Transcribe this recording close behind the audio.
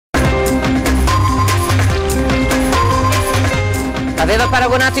Aveva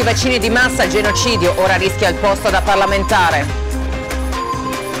paragonato i vaccini di massa al genocidio, ora rischia il posto da parlamentare.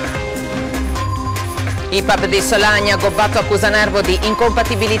 IPAB di Solagna, Gobbato accusa Nervo di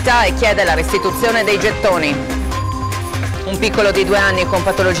incompatibilità e chiede la restituzione dei gettoni. Un piccolo di 2 anni con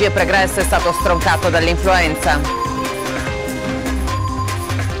patologie pregresse è stato stroncato dall'influenza.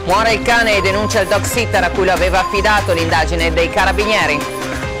 Muore il cane e denuncia il dog sitter a cui lo aveva affidato l'indagine dei carabinieri.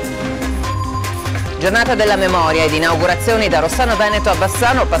 Giornata della memoria ed inaugurazioni da Rossano Veneto a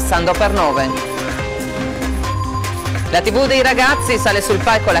Bassano passando per 9. La TV dei ragazzi sale sul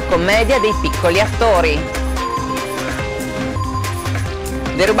palco la commedia dei piccoli attori.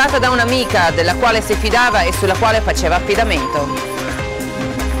 Derubata da un'amica della quale si fidava e sulla quale faceva affidamento.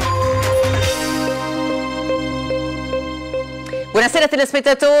 Buonasera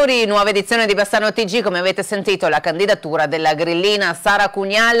telespettatori, nuova edizione di Bassano TG. Come avete sentito, la candidatura della grillina Sara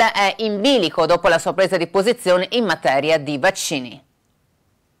Cunial è in bilico dopo la sua presa di posizione in materia di vaccini.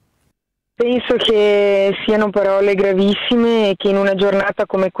 Penso che siano parole gravissime e che in una giornata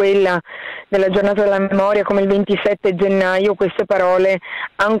come quella della giornata della memoria, come il 27 gennaio, queste parole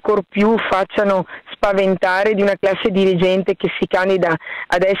ancor più facciano spaventare di una classe dirigente che si candida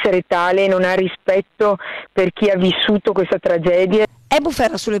ad essere tale e non ha rispetto per chi ha vissuto questa tragedia. È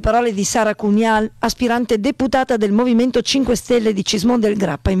bufera sulle parole di Sara Cunial, aspirante deputata del Movimento 5 Stelle di Cismon del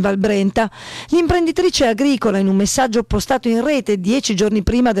Grappa in Val Brenta. L'imprenditrice agricola, in un messaggio postato in rete 10 giorni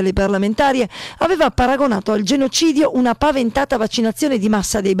prima delle parlamentarie, aveva paragonato al genocidio una paventata vaccinazione di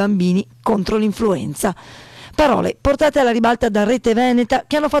massa dei bambini contro l'influenza. Parole portate alla ribalta da Rete Veneta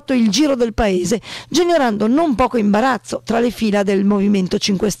che hanno fatto il giro del paese, generando non poco imbarazzo tra le fila del Movimento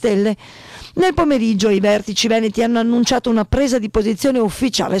 5 Stelle. Nel pomeriggio i vertici veneti hanno annunciato una presa di posizione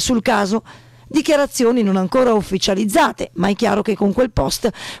ufficiale sul caso. Dichiarazioni non ancora ufficializzate, ma è chiaro che con quel post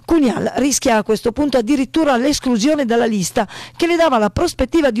Cunial rischia a questo punto addirittura l'esclusione dalla lista che le dava la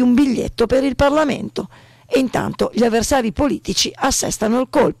prospettiva di un biglietto per il Parlamento. E intanto gli avversari politici assestano il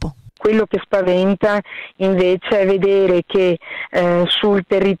colpo. Quello che spaventa invece è vedere che sul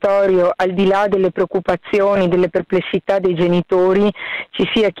territorio, al di là delle preoccupazioni, delle perplessità dei genitori, ci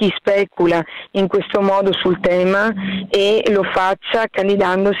sia chi specula in questo modo sul tema e lo faccia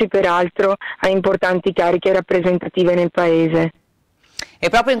candidandosi peraltro a importanti cariche rappresentative nel Paese. E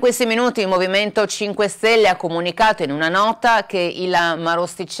proprio in questi minuti il Movimento 5 Stelle ha comunicato in una nota che il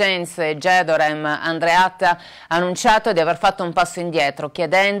marosticense Gedorem Andreatta ha annunciato di aver fatto un passo indietro,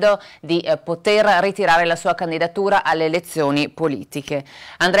 chiedendo di poter ritirare la sua candidatura alle elezioni politiche.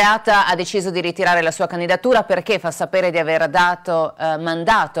 Andreatta ha deciso di ritirare la sua candidatura perché fa sapere di aver dato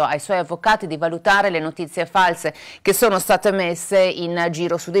mandato ai suoi avvocati di valutare le notizie false che sono state messe in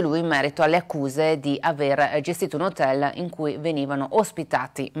giro su di lui in merito alle accuse di aver gestito un hotel in cui venivano ospitati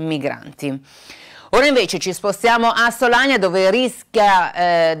migranti. Ora invece ci spostiamo a Solagna dove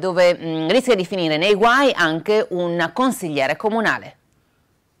rischia di finire nei guai anche un consigliere comunale.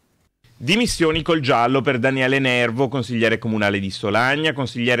 Dimissioni col giallo per Daniele Nervo, consigliere comunale di Solagna,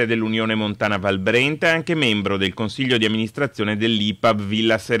 consigliere dell'Unione Montana Val Brenta e anche membro del consiglio di amministrazione dell'IPAB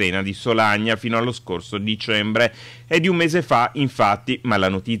Villa Serena di Solagna fino allo scorso dicembre. È di un mese fa, infatti, ma la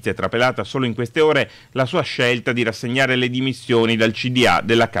notizia è trapelata solo in queste ore, la sua scelta di rassegnare le dimissioni dal CDA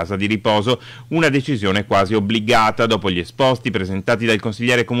della casa di riposo, una decisione quasi obbligata dopo gli esposti presentati dal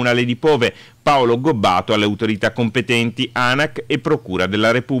consigliere comunale di Pove, Paolo Gobbato, alle autorità competenti ANAC e Procura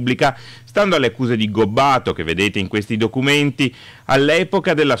della Repubblica. Stando alle accuse di Gobbato che vedete in questi documenti,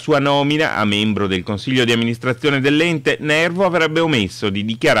 all'epoca della sua nomina a membro del consiglio di amministrazione dell'ente, Nervo avrebbe omesso di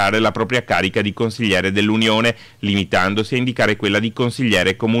dichiarare la propria carica di consigliere dell'Unione, limitandosi a indicare quella di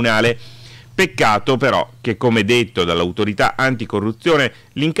consigliere comunale. Peccato però che, come detto dall'autorità anticorruzione,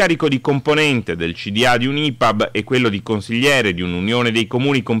 l'incarico di componente del CDA di un IPAB e quello di consigliere di un'unione dei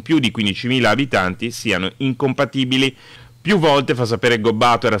comuni con più di 15.000 abitanti siano incompatibili. Più volte, fa sapere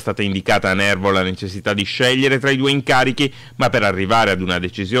Gobbato, era stata indicata a Nervo la necessità di scegliere tra i due incarichi, ma per arrivare ad una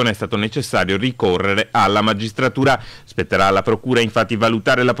decisione è stato necessario ricorrere alla magistratura. Spetterà alla Procura infatti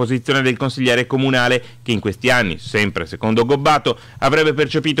valutare la posizione del consigliere comunale che in questi anni, sempre secondo Gobbato, avrebbe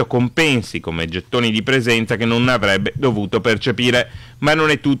percepito compensi come gettoni di presenza che non avrebbe dovuto percepire. Ma non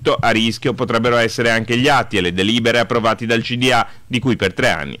è tutto, a rischio potrebbero essere anche gli atti e le delibere approvati dal CDA, di cui per 3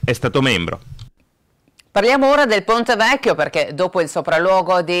 anni è stato membro. Parliamo ora del Ponte Vecchio perché dopo il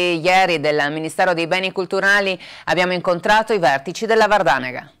sopralluogo di ieri del Ministero dei Beni Culturali abbiamo incontrato i vertici della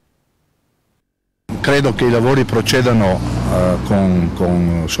Vardanega. Credo che i lavori procedano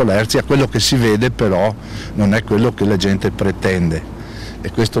con solerzia, quello che si vede però non è quello che la gente pretende.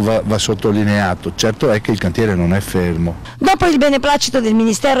 e questo va sottolineato. Certo è che il cantiere non è fermo. Dopo il beneplacito del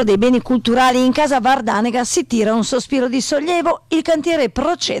Ministero dei Beni Culturali, in casa Vardanega si tira un sospiro di sollievo, il cantiere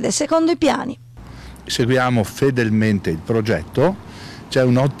procede secondo i piani. Seguiamo fedelmente il progetto, c'è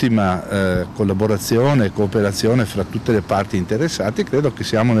un'ottima collaborazione e cooperazione fra tutte le parti interessate, credo che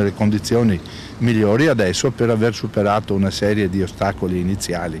siamo nelle condizioni migliori adesso per aver superato una serie di ostacoli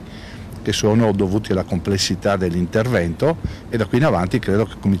iniziali che sono dovuti alla complessità dell'intervento, e da qui in avanti credo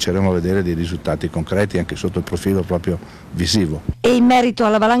che cominceremo a vedere dei risultati concreti anche sotto il profilo proprio visivo. E in merito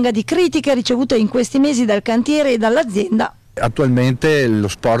alla valanga di critiche ricevute in questi mesi dal cantiere e dall'azienda, attualmente lo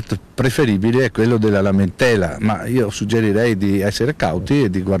sport preferibile è quello della lamentela, ma io suggerirei di essere cauti e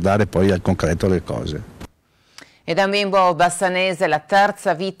di guardare poi al concreto le cose. E da un bimbo bassanese la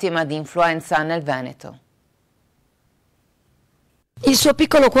terza vittima di influenza nel Veneto. Il suo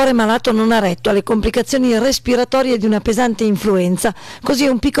piccolo cuore malato non ha retto alle complicazioni respiratorie di una pesante influenza. Così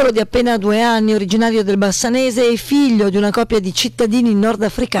un piccolo di appena 2 anni, originario del Bassanese e figlio di una coppia di cittadini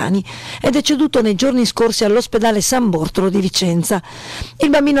nordafricani, è deceduto nei giorni scorsi all'ospedale San Bortolo di Vicenza.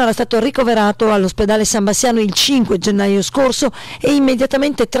 Il bambino era stato ricoverato all'ospedale San Bassiano il 5 gennaio scorso e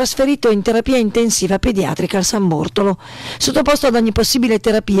immediatamente trasferito in terapia intensiva pediatrica al San Bortolo. Sottoposto ad ogni possibile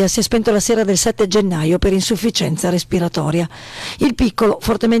terapia, si è spento la sera del 7 gennaio per insufficienza respiratoria. Il piccolo,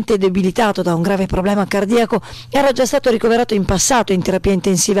 fortemente debilitato da un grave problema cardiaco, era già stato ricoverato in passato in terapia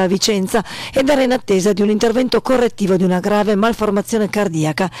intensiva a Vicenza ed era in attesa di un intervento correttivo di una grave malformazione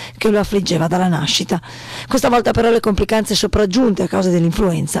cardiaca che lo affliggeva dalla nascita. Questa volta però le complicanze sopraggiunte a causa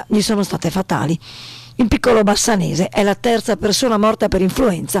dell'influenza gli sono state fatali. Il piccolo bassanese è la terza persona morta per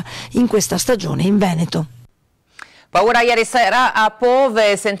influenza in questa stagione in Veneto. Paura ieri sera a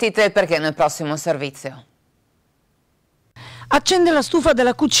Pove, sentite il perché nel prossimo servizio. Accende la stufa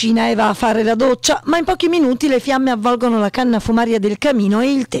della cucina e va a fare la doccia, ma in pochi minuti le fiamme avvolgono la canna fumaria del camino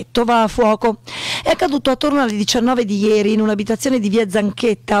e il tetto va a fuoco. È accaduto attorno alle 19 di ieri in un'abitazione di via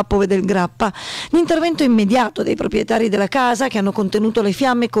Zanchetta a Pove del Grappa. L'intervento immediato dei proprietari della casa, che hanno contenuto le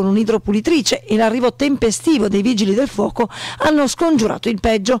fiamme con un'idropulitrice, e l'arrivo tempestivo dei vigili del fuoco hanno scongiurato il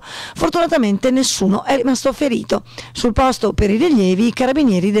peggio. Fortunatamente nessuno è rimasto ferito. Sul posto, per i rilievi, i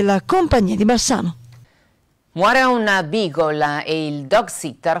carabinieri della compagnia di Bassano. Muore una beagle e il dog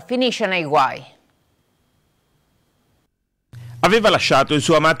sitter finisce nei guai. Aveva lasciato il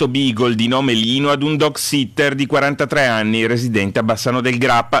suo amato beagle di nome Lino ad un dog sitter di 43 anni, residente a Bassano del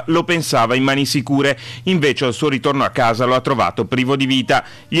Grappa. Lo pensava in mani sicure, invece al suo ritorno a casa lo ha trovato privo di vita.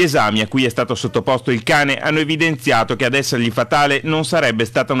 Gli esami a cui è stato sottoposto il cane hanno evidenziato che ad essergli fatale non sarebbe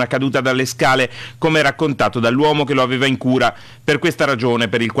stata una caduta dalle scale, come raccontato dall'uomo che lo aveva in cura. Per questa ragione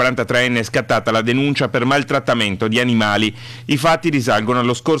per il 43enne è scattata la denuncia per maltrattamento di animali. I fatti risalgono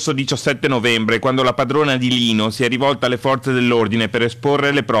allo scorso 17 novembre, quando la padrona di Lino si è rivolta alle forze dell'ordine per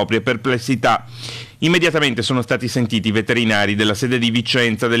esporre le proprie perplessità. Immediatamente sono stati sentiti i veterinari della sede di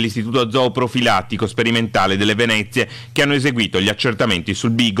Vicenza dell'Istituto Zooprofilattico Sperimentale delle Venezie, che hanno eseguito gli accertamenti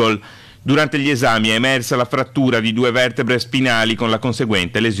sul beagle. Durante gli esami è emersa la frattura di 2 vertebre spinali con la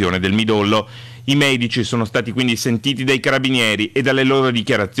conseguente lesione del midollo. I medici sono stati quindi sentiti dai carabinieri e dalle loro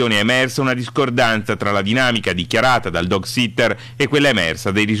dichiarazioni è emersa una discordanza tra la dinamica dichiarata dal dog sitter e quella emersa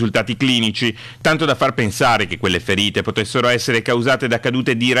dai risultati clinici, tanto da far pensare che quelle ferite potessero essere causate da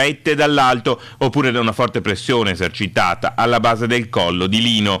cadute dirette dall'alto oppure da una forte pressione esercitata alla base del collo di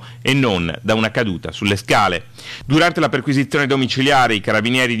Lino e non da una caduta sulle scale. Durante la perquisizione domiciliare i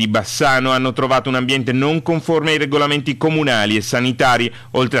carabinieri di Bassano hanno trovato un ambiente non conforme ai regolamenti comunali e sanitari,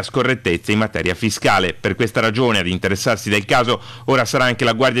 oltre a scorrettezze in materia fiscale. Per questa ragione ad interessarsi del caso ora sarà anche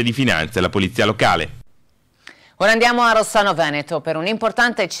la Guardia di Finanza e la Polizia Locale. Ora andiamo a Rossano Veneto per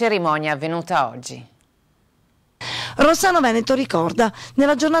un'importante cerimonia avvenuta oggi. Rossano Veneto ricorda,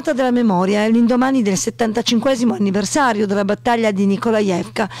 nella giornata della memoria e l'indomani del 75° anniversario della battaglia di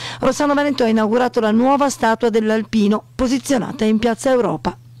Nikolaevka, Rossano Veneto ha inaugurato la nuova statua dell'Alpino, posizionata in Piazza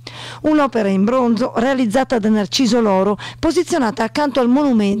Europa. Un'opera in bronzo realizzata da Narciso Loro, posizionata accanto al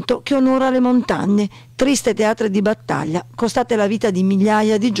monumento che onora le montagne, triste teatro di battaglia, costate la vita di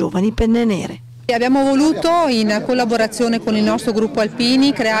migliaia di giovani penne nere. Abbiamo voluto, in collaborazione con il nostro gruppo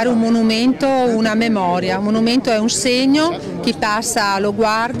alpini, creare un monumento, una memoria. Un monumento è un segno, chi passa lo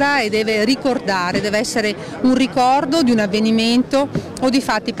guarda e deve ricordare, deve essere un ricordo di un avvenimento o di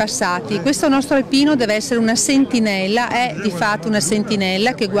fatti passati. Questo nostro alpino deve essere una sentinella, è di fatto una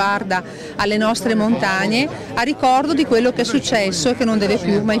sentinella che guarda alle nostre montagne a ricordo di quello che è successo e che non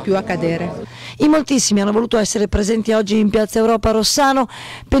deve mai più accadere. In moltissimi hanno voluto essere presenti oggi in Piazza Europa a Rossano,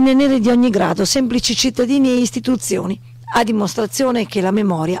 penne nere di ogni grado, semplici cittadini e istituzioni. a dimostrazione che la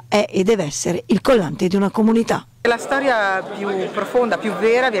memoria è e deve essere il collante di una comunità. La storia più profonda, più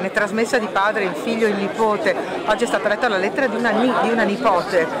vera, viene trasmessa di padre in figlio in nipote. Oggi è stata letta la lettera di una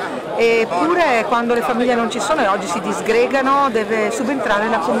nipote, eppure quando le famiglie non ci sono e oggi si disgregano deve subentrare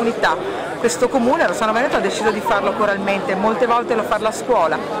la comunità. Questo comune, Rossano Veneto, ha deciso di farlo coralmente, molte volte lo fa la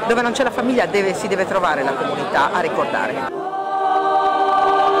scuola, dove non c'è la famiglia si deve trovare la comunità a ricordare.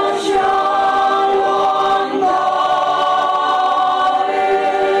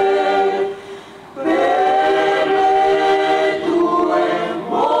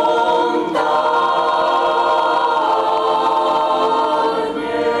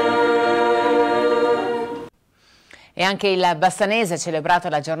 E anche il Bassanese ha celebrato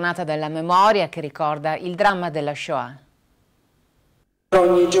la giornata della memoria che ricorda il dramma della Shoah.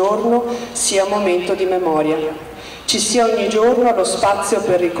 Ogni giorno sia un momento di memoria, ci sia ogni giorno lo spazio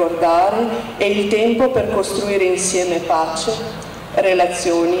per ricordare e il tempo per costruire insieme pace,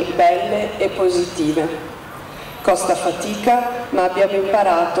 relazioni belle e positive. Costa fatica, ma abbiamo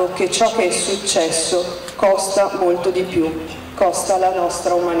imparato che ciò che è successo costa molto di più, costa la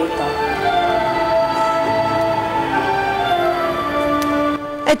nostra umanità.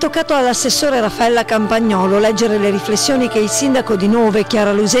 È toccato all'assessore Raffaella Campagnolo leggere le riflessioni che il sindaco di Nove,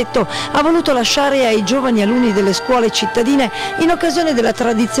 Chiara Lusetto, ha voluto lasciare ai giovani alunni delle scuole cittadine in occasione della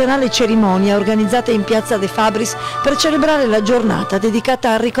tradizionale cerimonia organizzata in piazza De Fabris per celebrare la giornata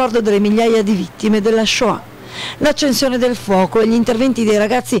dedicata al ricordo delle migliaia di vittime della Shoah. L'accensione del fuoco e gli interventi dei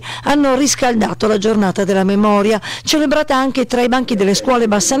ragazzi hanno riscaldato la giornata della memoria, celebrata anche tra i banchi delle scuole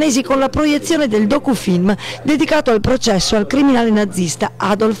bassanesi con la proiezione del docufilm dedicato al processo al criminale nazista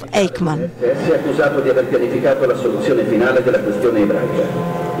Adolf Eichmann. Si è accusato di aver pianificato la soluzione finale della questione ebraica.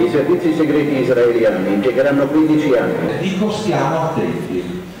 I servizi segreti israeliani impiegheranno 15 anni. Dico stiamo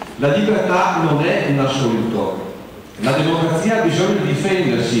attenti, la libertà non è un assoluto. La democrazia ha bisogno di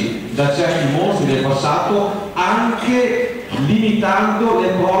difendersi da certi mostri del passato anche limitando le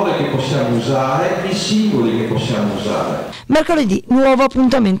parole che possiamo usare, i simboli che possiamo usare. Mercoledì nuovo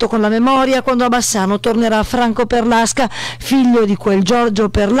appuntamento con la memoria quando a Bassano tornerà Franco Perlasca, figlio di quel Giorgio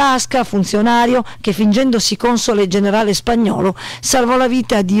Perlasca, funzionario che fingendosi console generale spagnolo salvò la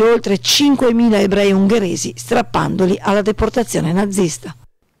vita di oltre 5.000 ebrei ungheresi strappandoli alla deportazione nazista.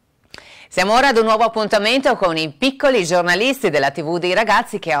 Siamo ora ad un nuovo appuntamento con i piccoli giornalisti della TV dei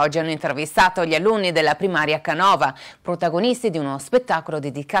ragazzi che oggi hanno intervistato gli alunni della primaria Canova, protagonisti di uno spettacolo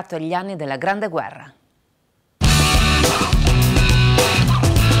dedicato agli anni della Grande Guerra.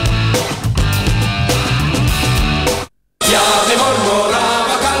 Chiave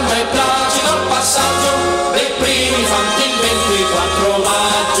mormorava calmo e placido al passaggio dei primi fanti il 24 maggio.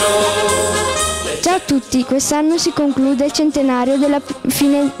 Ciao a tutti, quest'anno si conclude il centenario della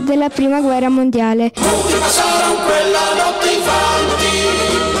fine della Prima Guerra Mondiale. L'ultima sarà quella notte infanti,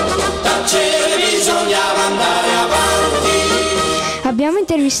 da cielo bisognava andare avanti. Abbiamo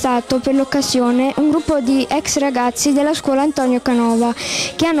intervistato per l'occasione un gruppo di ex ragazzi della scuola Antonio Canova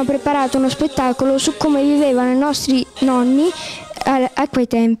che hanno preparato uno spettacolo su come vivevano i nostri nonni a quei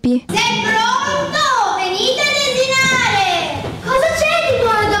tempi. Sei pronto? Venite a desinare! Cosa c'è di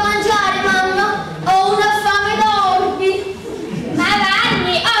buono da mangiare, mamma? Ho una fame d'orbi! Ma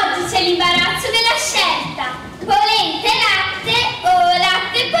Vanni, oggi c'è l'imbarazzo della scelta! Polenta e latte o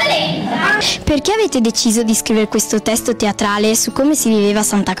latte e polenta? Perché avete deciso di scrivere questo testo teatrale su come si viveva a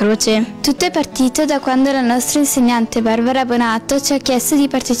Santa Croce? Tutto è partito da quando la nostra insegnante Barbara Bonato ci ha chiesto di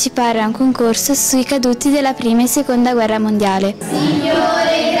partecipare a un concorso sui caduti della Prima e Seconda Guerra Mondiale.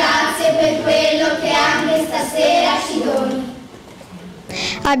 Signore, grazie per quello che anche stasera ci doni.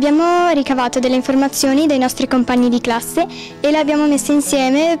 Abbiamo ricavato delle informazioni dai nostri compagni di classe e le abbiamo messe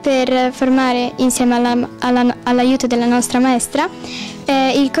insieme per formare, insieme all'aiuto della nostra maestra,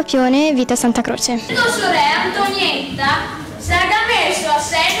 il copione Vita Santa Croce. Tua sorella Antonietta sarà messo a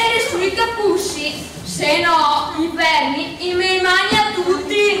sedere sui capussi, se no i vermi i miei mani a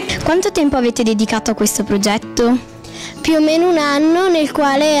tutti. Quanto tempo avete dedicato a questo progetto? Più o meno un anno, nel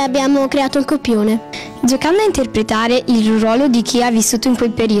quale abbiamo creato il copione. Giocando a interpretare il ruolo di chi ha vissuto in quel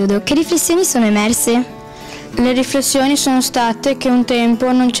periodo, che riflessioni sono emerse? Le riflessioni sono state che un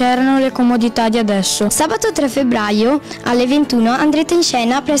tempo non c'erano le comodità di adesso. Sabato 3 febbraio alle 21 andrete in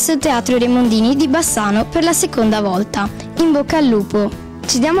scena presso il Teatro Remondini di Bassano per la seconda volta. In bocca al lupo!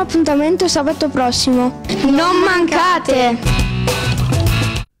 Ci diamo appuntamento sabato prossimo. Non mancate!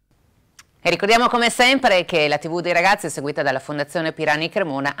 E ricordiamo come sempre che la TV dei ragazzi è seguita dalla Fondazione Pirani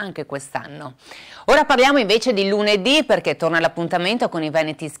Cremona anche quest'anno. Ora parliamo invece di lunedì perché torna l'appuntamento con i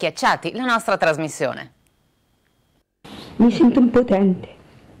Veneti Schiacciati, la nostra trasmissione. Mi sento impotente.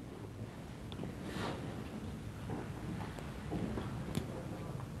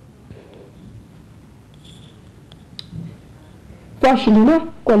 facile,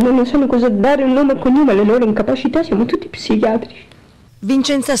 no? Quando non sanno cosa dare il nome e cognome alle loro incapacità, siamo tutti psichiatrici.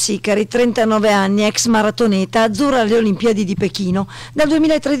 Vincenza Sicari, 39 anni, ex maratoneta, azzurra alle Olimpiadi di Pechino. Dal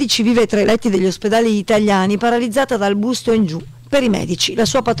 2013 vive tra i letti degli ospedali italiani, paralizzata dal busto in giù. Per i medici la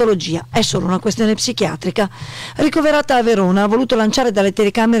sua patologia è solo una questione psichiatrica. Ricoverata a Verona, ha voluto lanciare dalle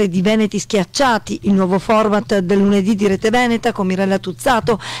telecamere di Veneti Schiacciati, il nuovo format del lunedì di Rete Veneta con Mirella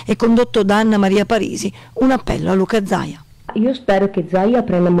Tuzzato e condotto da Anna Maria Parisi. Un appello a Luca Zaia. Io spero che Zaia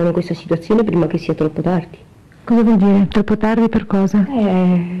prenda a mano questa situazione prima che sia troppo tardi. Cosa vuol dire? Troppo tardi per cosa?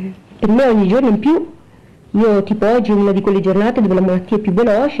 Per me ogni giorno in più, io tipo oggi è una di quelle giornate dove la malattia è più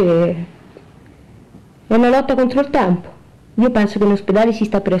veloce, è una lotta contro il tempo. Io penso che in ospedale si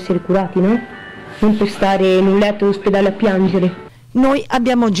sta per essere curati, no? Non per stare in un letto d'ospedale a piangere. Noi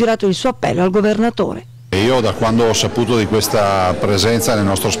abbiamo girato il suo appello al governatore. Io da quando ho saputo di questa presenza nel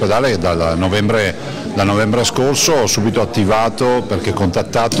nostro ospedale, da novembre scorso, ho subito attivato, perché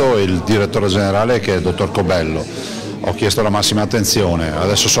contattato il direttore generale che è il dottor Cobello. Ho chiesto la massima attenzione,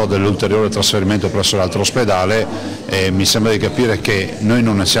 adesso so dell'ulteriore trasferimento presso l'altro ospedale e mi sembra di capire che noi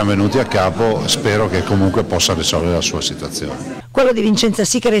non ne siamo venuti a capo, spero che comunque possa risolvere la sua situazione. Quello di Vincenza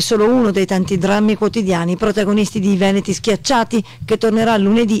Sicari è solo uno dei tanti drammi quotidiani protagonisti di Veneti Schiacciati, che tornerà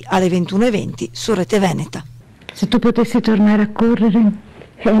lunedì alle 21:20 su Rete Veneta. Se tu potessi tornare a correre?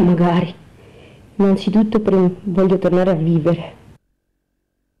 Magari. Innanzitutto voglio tornare a vivere.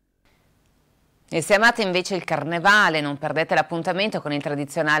 E se amate invece il carnevale, non perdete l'appuntamento con il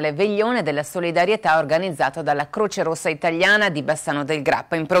tradizionale veglione della solidarietà organizzato dalla Croce Rossa Italiana di Bassano del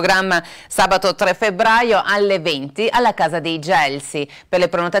Grappa, in programma sabato 3 febbraio alle 20 alla Casa dei Gelsi. Per le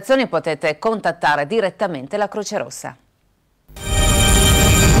prenotazioni potete contattare direttamente la Croce Rossa.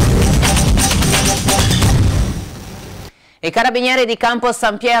 I carabinieri di Campo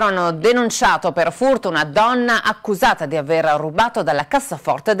San Piero hanno denunciato per furto una donna accusata di aver rubato dalla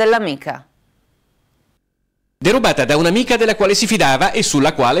cassaforte dell'amica. Derubata da un'amica della quale si fidava e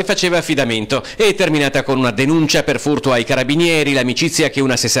sulla quale faceva affidamento. È terminata con una denuncia per furto ai carabinieri, l'amicizia che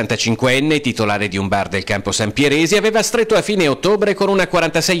una 65enne, titolare di un bar del Campo San Pieresi, aveva stretto a fine ottobre con una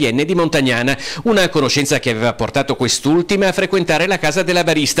 46enne di Montagnana, una conoscenza che aveva portato quest'ultima a frequentare la casa della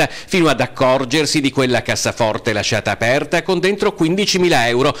barista, fino ad accorgersi di quella cassaforte lasciata aperta con dentro 15.000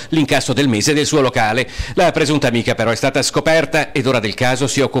 euro, l'incasso del mese del suo locale. La presunta amica però è stata scoperta ed ora del caso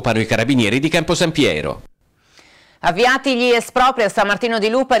si occupano i carabinieri di Campo San Piero. Avviati gli espropri a San Martino di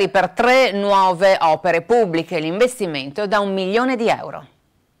Lupari per 3 nuove opere pubbliche. L'investimento è da 1 milione di euro.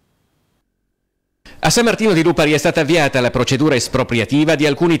 A San Martino di Lupari è stata avviata la procedura espropriativa di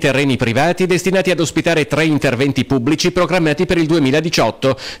alcuni terreni privati destinati ad ospitare 3 interventi pubblici programmati per il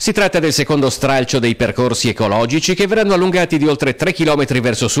 2018. Si tratta del secondo stralcio dei percorsi ecologici che verranno allungati di oltre 3 km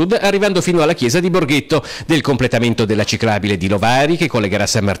verso sud, arrivando fino alla chiesa di Borghetto, del completamento della ciclabile di Lovari che collegherà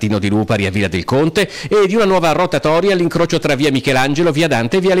San Martino di Lupari a Villa del Conte e di una nuova rotatoria all'incrocio tra via Michelangelo, via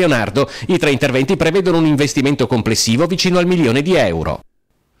Dante e via Leonardo. I 3 interventi prevedono un investimento complessivo vicino al 1 milione di euro.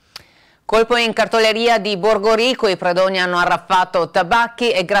 Colpo in cartoleria di Borgorico, i predoni hanno arraffato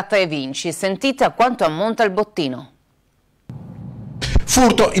tabacchi e gratta e vinci. Sentite a quanto ammonta il bottino.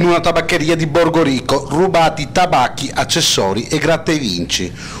 Furto in una tabaccheria di Borgorico, rubati tabacchi, accessori e gratta e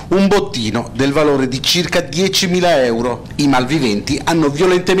vinci. Un bottino del valore di circa 10.000 euro. I malviventi hanno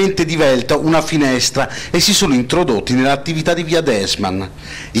violentemente divelto una finestra e si sono introdotti nell'attività di via Desman.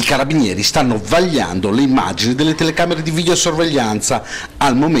 I carabinieri stanno vagliando le immagini delle telecamere di videosorveglianza.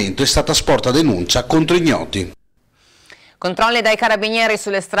 Al momento è stata sporta denuncia contro ignoti. Controlli dai carabinieri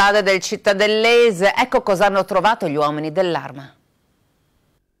sulle strade del Cittadellese. Ecco cosa hanno trovato gli uomini dell'Arma.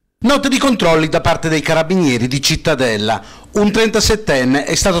 Note di controlli da parte dei carabinieri di Cittadella. Un 37enne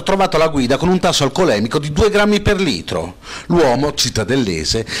è stato trovato alla guida con un tasso alcolemico di 2 grammi per litro. L'uomo,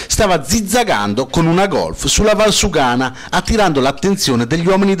 cittadellese, stava zizzagando con una Golf sulla Valsugana, attirando l'attenzione degli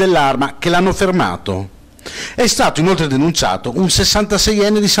uomini dell'Arma che l'hanno fermato. È stato inoltre denunciato un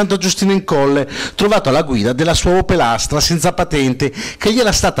 66enne di Santa Giustina in Colle, trovato alla guida della sua Opel Astra senza patente, che gli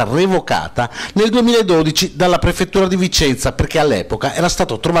era stata revocata nel 2012 dalla prefettura di Vicenza perché all'epoca era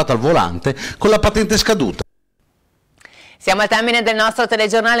stato trovato al volante con la patente scaduta. Siamo al termine del nostro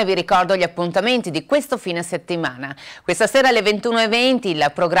telegiornale, vi ricordo gli appuntamenti di questo fine settimana. Questa sera alle 21:20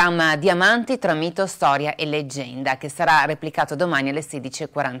 il programma Diamanti tra mito, storia e leggenda, che sarà replicato domani alle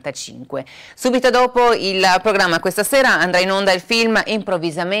 16:45. Subito dopo il programma questa sera andrà in onda il film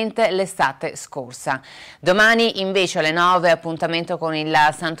Improvvisamente l'estate scorsa. Domani invece alle 9 appuntamento con il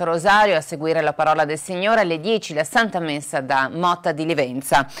Santo Rosario, a seguire la parola del Signore, alle 10 la Santa Messa da Motta di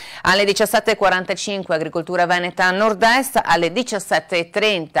Livenza. Alle 17:45 Agricoltura Veneta Nord-Est, nord-est, alle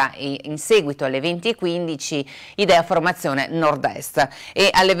 17:30 e in seguito alle 20:15 Idea Formazione Nord-Est e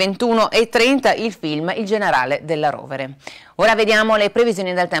alle 21:30 il film Il generale della Rovere. Ora vediamo le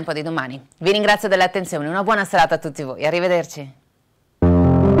previsioni del tempo di domani. Vi ringrazio dell'attenzione, una buona serata a tutti voi, arrivederci.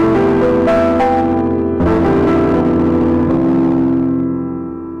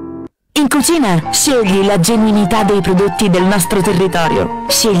 In cucina scegli la genuinità dei prodotti del nostro territorio,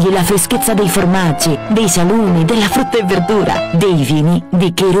 scegli la freschezza dei formaggi, dei salumi, della frutta e verdura, dei vini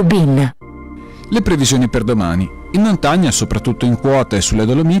di Cherubin. Le previsioni per domani. In montagna, soprattutto in quota e sulle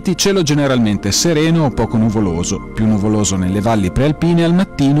Dolomiti, cielo generalmente sereno o poco nuvoloso, più nuvoloso nelle valli prealpine al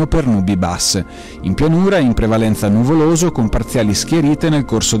mattino per nubi basse. In pianura in prevalenza nuvoloso con parziali schierite nel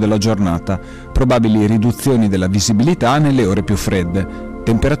corso della giornata, probabili riduzioni della visibilità nelle ore più fredde.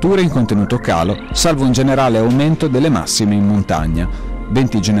 Temperature in contenuto calo, salvo un generale aumento delle massime in montagna.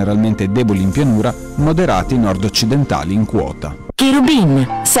 Venti generalmente deboli in pianura, moderati nord-occidentali in quota.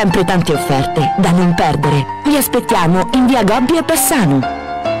 Cherubin, sempre tante offerte da non perdere. Vi aspettiamo in via Gobbi a Bassano.